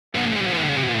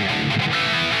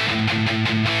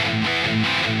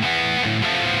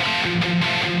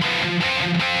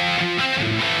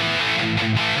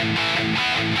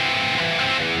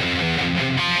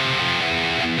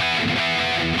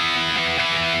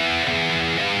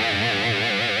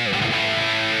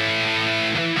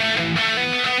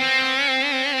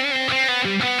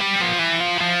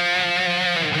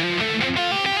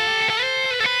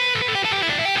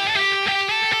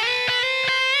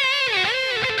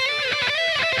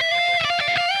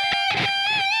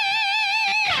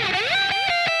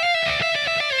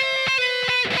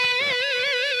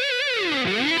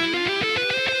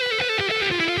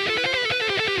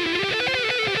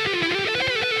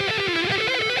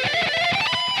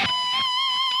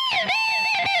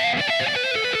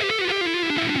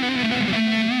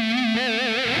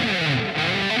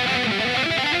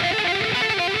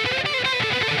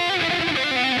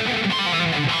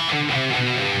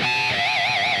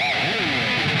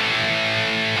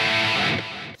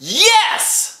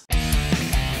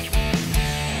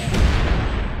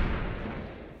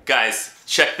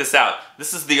check this out.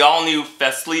 This is the all-new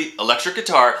Fesley electric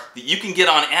guitar that you can get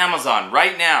on Amazon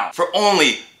right now for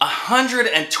only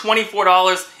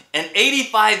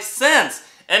 $124.85.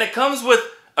 And it comes with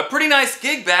a pretty nice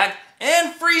gig bag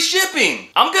and free shipping.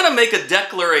 I'm gonna make a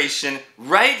declaration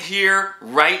right here,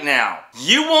 right now.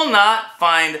 You will not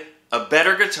find a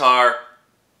better guitar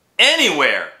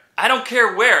anywhere. I don't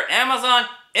care where, Amazon,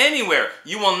 anywhere.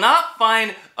 You will not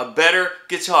find a better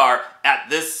guitar at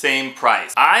this same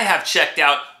price. I have checked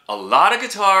out a lot of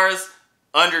guitars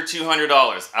under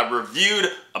 $200. I've reviewed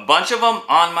a bunch of them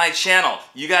on my channel.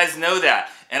 You guys know that.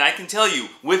 And I can tell you,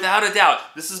 without a doubt,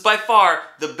 this is by far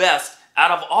the best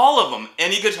out of all of them.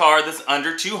 Any guitar that's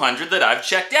under 200 that I've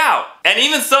checked out. And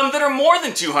even some that are more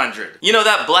than 200. You know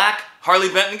that black Harley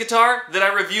Benton guitar that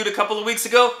I reviewed a couple of weeks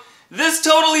ago? This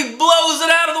totally blows it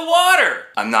out of the water.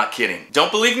 I'm not kidding.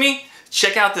 Don't believe me?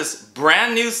 Check out this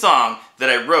brand new song that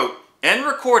I wrote and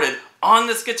recorded on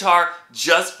this guitar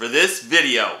just for this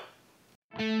video.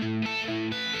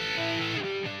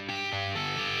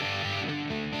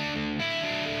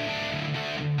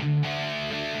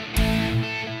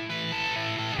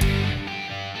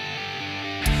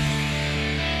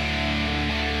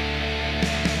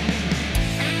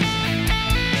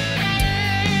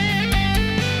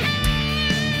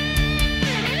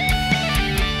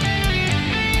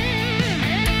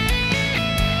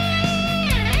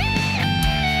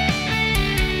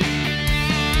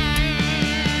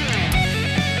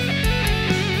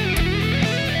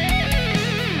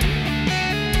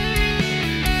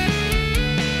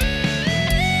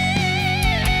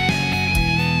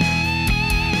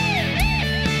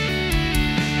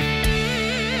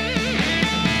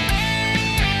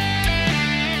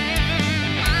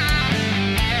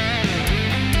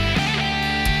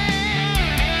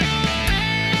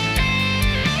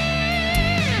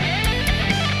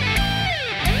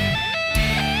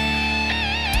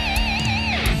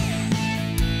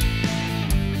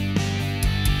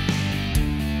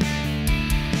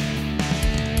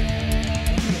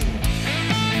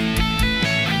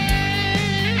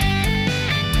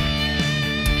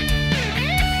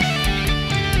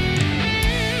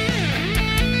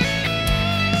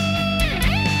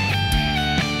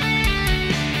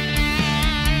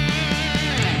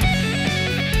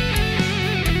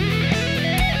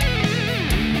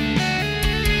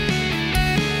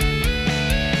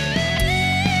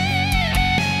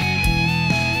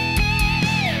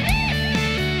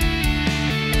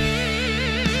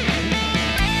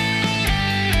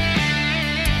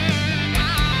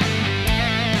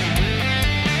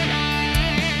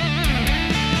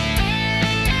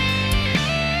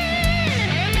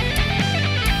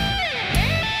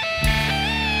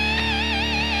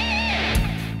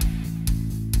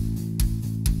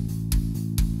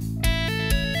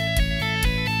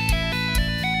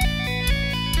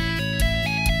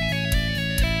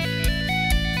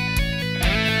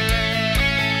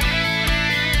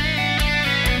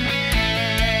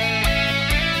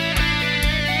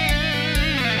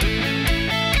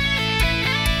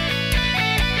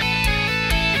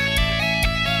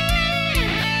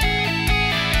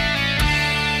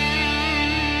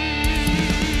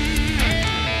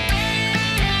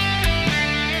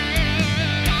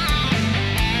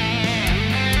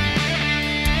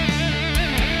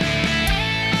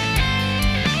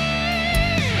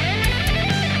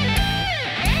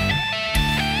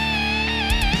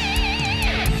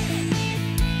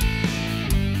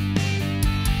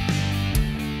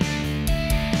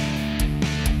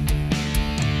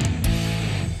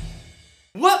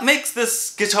 What makes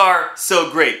this guitar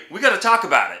so great? We gotta talk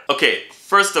about it. Okay,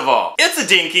 first of all, it's a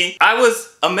dinky. I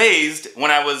was amazed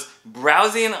when I was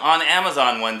browsing on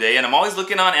Amazon one day, and I'm always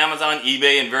looking on Amazon,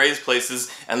 eBay, and various places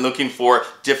and looking for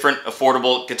different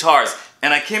affordable guitars.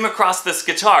 And I came across this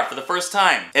guitar for the first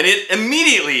time. And it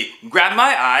immediately grabbed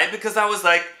my eye because I was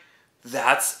like,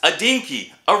 that's a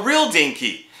dinky, a real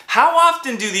dinky. How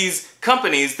often do these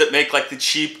companies that make like the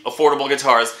cheap, affordable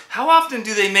guitars, how often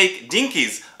do they make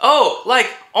dinkies? Oh, like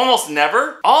almost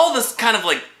never. All this kind of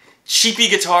like cheapy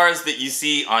guitars that you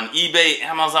see on eBay,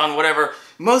 Amazon, whatever,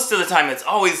 most of the time it's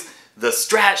always the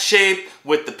Strat shape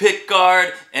with the pick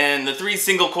guard and the 3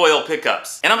 single coil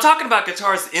pickups. And I'm talking about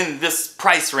guitars in this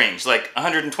price range, like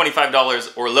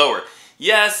 $125 or lower.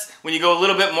 Yes, when you go a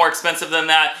little bit more expensive than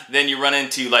that, then you run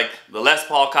into like the Les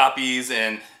Paul copies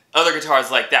and other guitars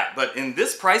like that. But in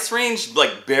this price range,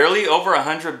 like barely over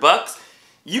 $100,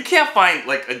 you can't find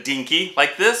like a dinky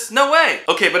like this. No way.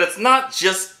 Okay, but it's not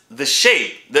just the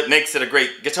shape that makes it a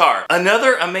great guitar.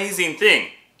 Another amazing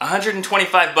thing,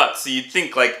 $125. So you'd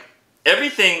think like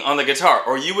everything on the guitar,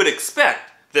 or you would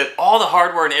expect that all the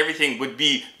hardware and everything would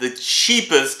be the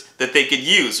cheapest that they could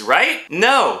use, right?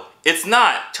 No, it's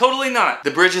not. Totally not.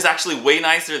 The bridge is actually way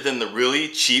nicer than the really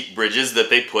cheap bridges that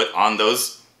they put on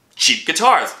those cheap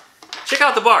guitars. Check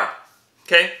out the bar,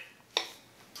 okay?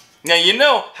 Now you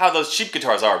know how those cheap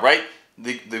guitars are, right?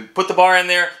 They put the bar in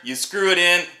there, you screw it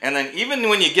in, and then even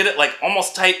when you get it like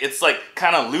almost tight, it's like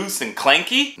kind of loose and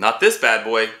clanky. Not this bad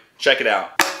boy. Check it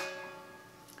out.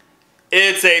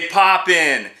 It's a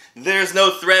pop-in. There's no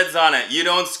threads on it. You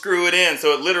don't screw it in,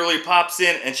 so it literally pops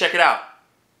in, and check it out.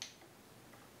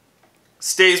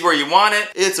 Stays where you want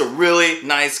it. It's a really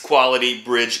nice quality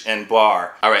bridge and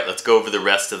bar. All right, let's go over the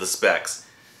rest of the specs.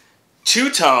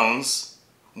 2 tones,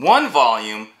 1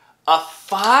 volume, a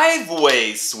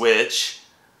 5-way switch,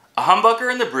 a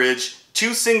humbucker in the bridge,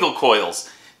 2 single coils.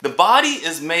 The body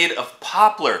is made of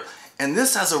poplar, and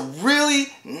this has a really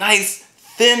nice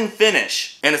thin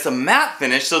finish. And it's a matte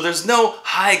finish, so there's no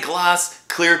high gloss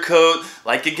clear coat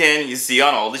like again you see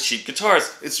on all the cheap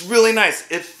guitars. It's really nice.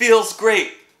 It feels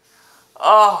great.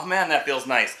 Oh man, that feels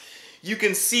nice. You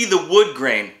can see the wood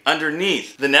grain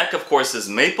underneath. The neck, of course, is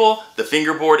maple. The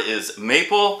fingerboard is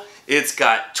maple. It's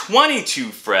got 22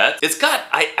 frets. It's got,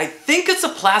 I think it's a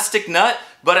plastic nut,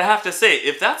 but I have to say,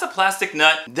 if that's a plastic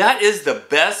nut, that is the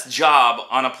best job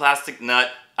on a plastic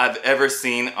nut I've ever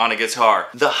seen on a guitar.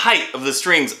 The height of the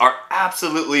strings are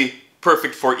absolutely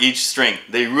perfect for each string.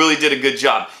 They really did a good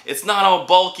job. It's not all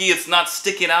bulky, it's not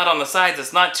sticking out on the sides,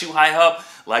 it's not too high up,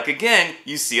 like again,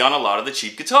 you see on a lot of the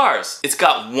cheap guitars. It's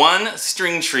got 1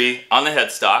 string tree on the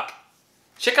headstock.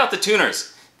 Check out the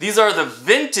tuners. These are the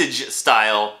vintage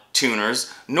style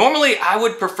tuners. Normally I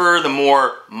would prefer the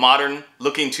more modern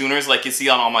looking tuners like you see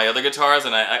on all my other guitars,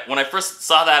 and when I first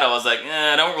saw that I was like,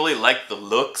 I don't really like the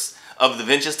looks of the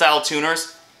vintage style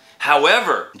tuners.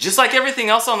 However, just like everything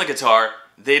else on the guitar,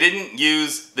 they didn't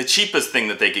use the cheapest thing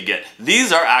that they could get.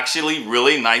 These are actually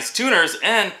really nice tuners,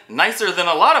 and nicer than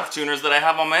a lot of tuners that I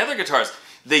have on my other guitars.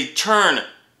 They turn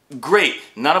great.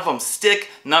 None of them stick,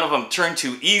 none of them turn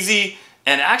too easy,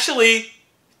 and actually,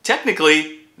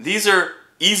 technically, these are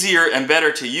easier and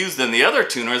better to use than the other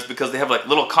tuners because they have like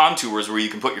little contours where you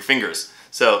can put your fingers.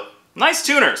 So, nice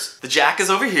tuners. The jack is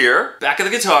over here, back of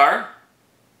the guitar.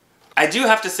 I do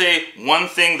have to say one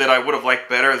thing that I would have liked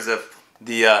better is if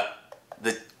the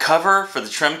cover for the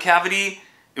trim cavity,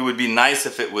 it would be nice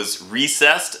if it was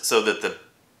recessed so that the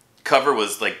cover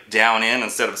was like down in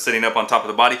instead of sitting up on top of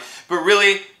the body. But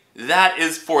really, that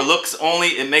is for looks only.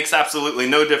 It makes absolutely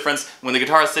no difference. When the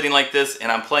guitar is sitting like this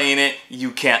and I'm playing it,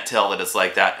 you can't tell that it's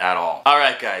like that at all.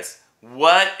 Alright guys,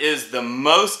 what is the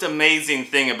most amazing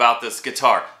thing about this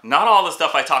guitar? Not all the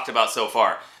stuff I talked about so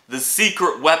far. The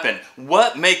secret weapon.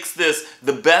 What makes this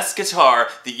the best guitar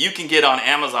that you can get on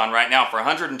Amazon right now for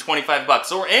 125 bucks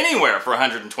or anywhere for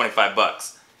 125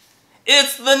 bucks?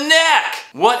 It's the neck!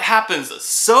 What happens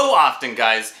so often,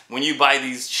 guys, when you buy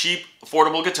these cheap,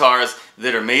 affordable guitars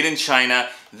that are made in China,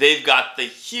 they've got the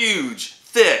huge,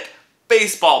 thick,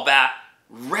 baseball bat,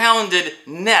 rounded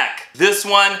neck. This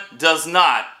one does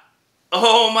not.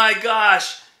 Oh my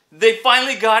gosh, they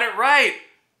finally got it right.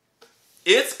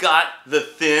 It's got the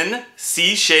thin,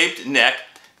 C-shaped neck.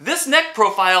 This neck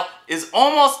profile is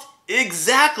almost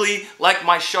exactly like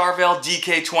my Charvel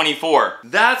DK24.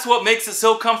 That's what makes it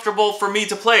so comfortable for me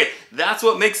to play. That's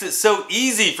what makes it so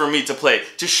easy for me to play,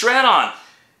 to shred on.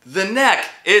 The neck,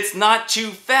 it's not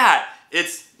too fat.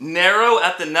 It's narrow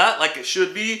at the nut like it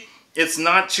should be. It's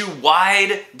not too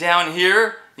wide down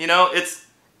here. You know,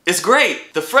 it's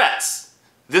great. The frets.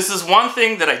 This is one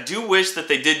thing that I do wish that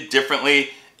they did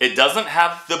differently. It doesn't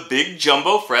have the big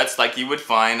jumbo frets like you would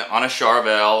find on a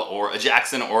Charvel or a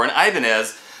Jackson or an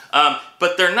Ibanez,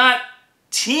 but they're not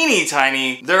teeny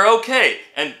tiny, they're okay.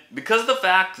 And because of the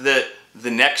fact that the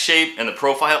neck shape and the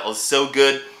profile is so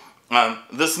good,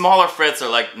 the smaller frets are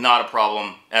like not a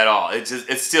problem at all.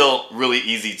 It's still really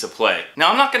easy to play. Now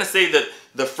I'm not gonna say that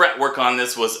the fret work on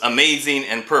this was amazing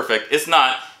and perfect. It's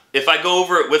not. If I go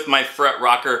over it with my fret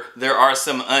rocker, there are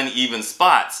some uneven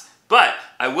spots. But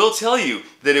I will tell you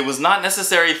that it was not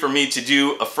necessary for me to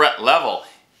do a fret level.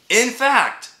 In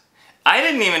fact, I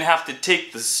didn't even have to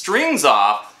take the strings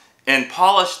off and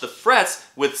polish the frets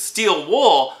with steel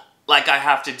wool like I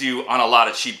have to do on a lot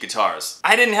of cheap guitars.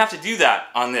 I didn't have to do that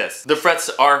on this. The frets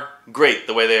are great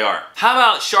the way they are. How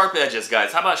about sharp edges,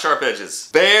 guys? How about sharp edges?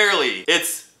 Barely.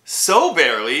 It's so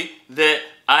barely that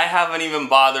I haven't even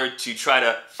bothered to try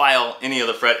to file any of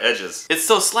the fret edges. It's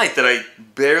so slight that I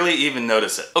barely even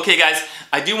notice it. Okay guys,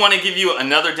 I do want to give you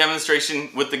another demonstration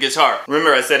with the guitar.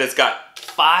 Remember I said it's got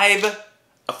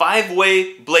a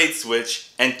 5-way blade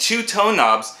switch and 2 tone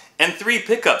knobs and 3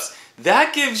 pickups.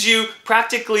 That gives you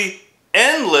practically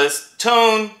endless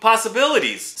tone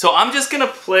possibilities. So I'm just gonna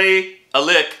play a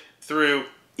lick through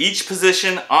each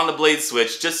position on the blade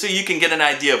switch just so you can get an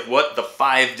idea of what the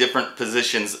 5 different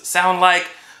positions sound like.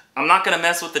 I'm not gonna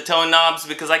mess with the tone knobs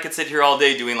because I could sit here all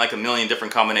day doing like a million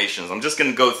different combinations. I'm just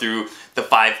gonna go through the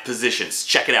 5 positions.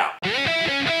 Check it out.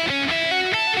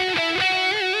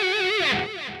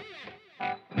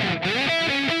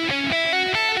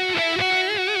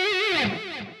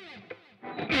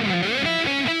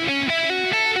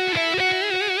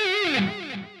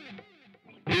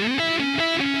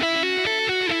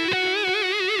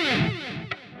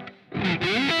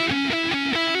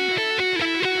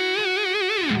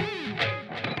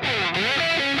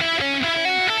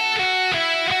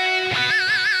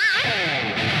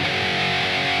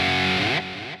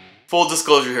 Full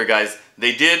disclosure here, guys,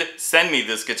 they did send me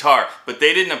this guitar, but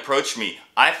they didn't approach me.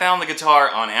 I found the guitar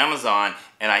on Amazon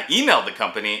and I emailed the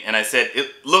company and I said,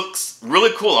 it looks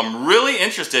really cool, I'm really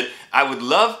interested, I would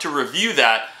love to review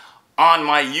that on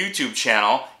my YouTube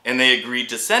channel, and they agreed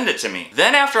to send it to me.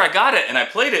 Then after I got it and I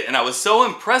played it and I was so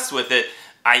impressed with it,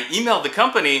 I emailed the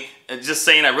company just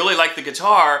saying I really like the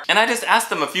guitar, and I just asked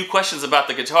them a few questions about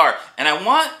the guitar, and I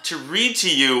want to read to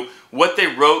you what they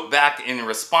wrote back in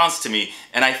response to me.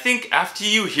 And I think after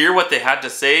you hear what they had to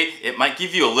say, it might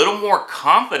give you a little more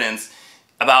confidence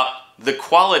about the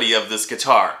quality of this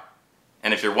guitar.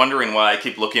 And if you're wondering why I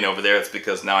keep looking over there, it's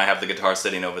because now I have the guitar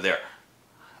sitting over there.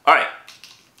 All right,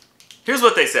 here's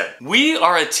what they said. We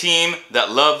are a team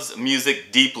that loves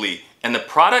music deeply, and the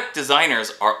product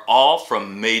designers are all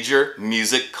from major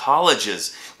music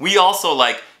colleges. We also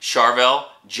like Charvel,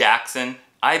 Jackson,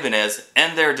 Ibanez,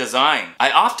 and their design.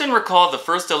 I often recall the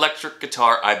first electric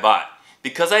guitar I bought.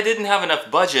 Because I didn't have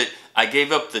enough budget, I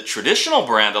gave up the traditional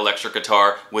brand electric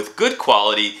guitar with good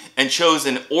quality and chose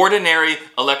an ordinary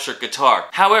electric guitar.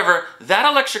 However, that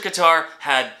electric guitar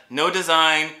had no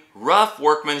design, rough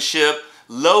workmanship,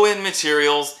 low-end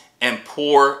materials, and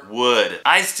poor wood.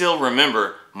 I still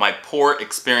remember my poor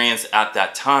experience at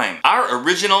that time. Our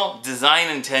original design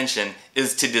intention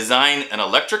is to design an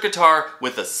electric guitar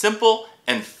with a simple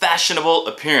and fashionable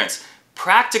appearance,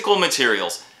 practical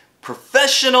materials,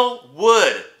 professional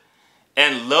wood,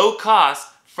 and low cost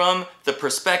from the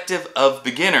perspective of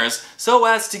beginners so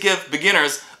as to give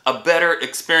beginners a better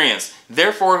experience.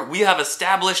 Therefore, we have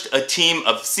established a team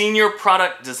of senior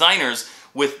product designers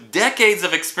with decades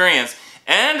of experience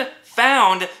and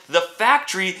found the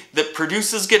factory that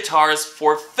produces guitars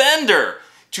for Fender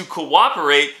to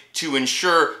cooperate to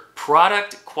ensure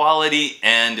product quality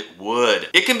and wood.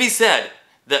 It can be said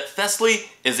that Fesley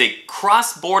is a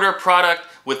cross-border product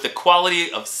with the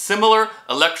quality of similar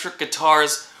electric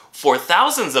guitars for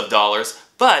thousands of dollars,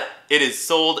 but it is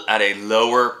sold at a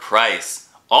lower price.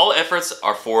 All efforts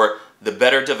are for the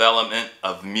better development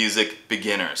of music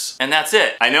beginners. And that's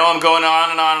it. I know I'm going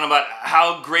on and on about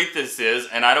how great this is,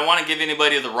 and I don't want to give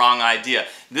anybody the wrong idea.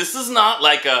 This is not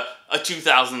like a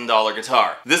 $2,000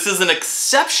 guitar. This is an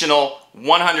exceptional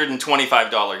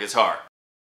 $125 guitar.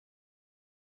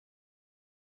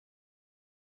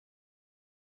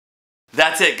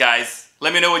 That's it, guys.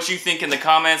 Let me know what you think in the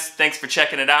comments. Thanks for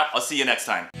checking it out. I'll see you next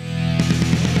time.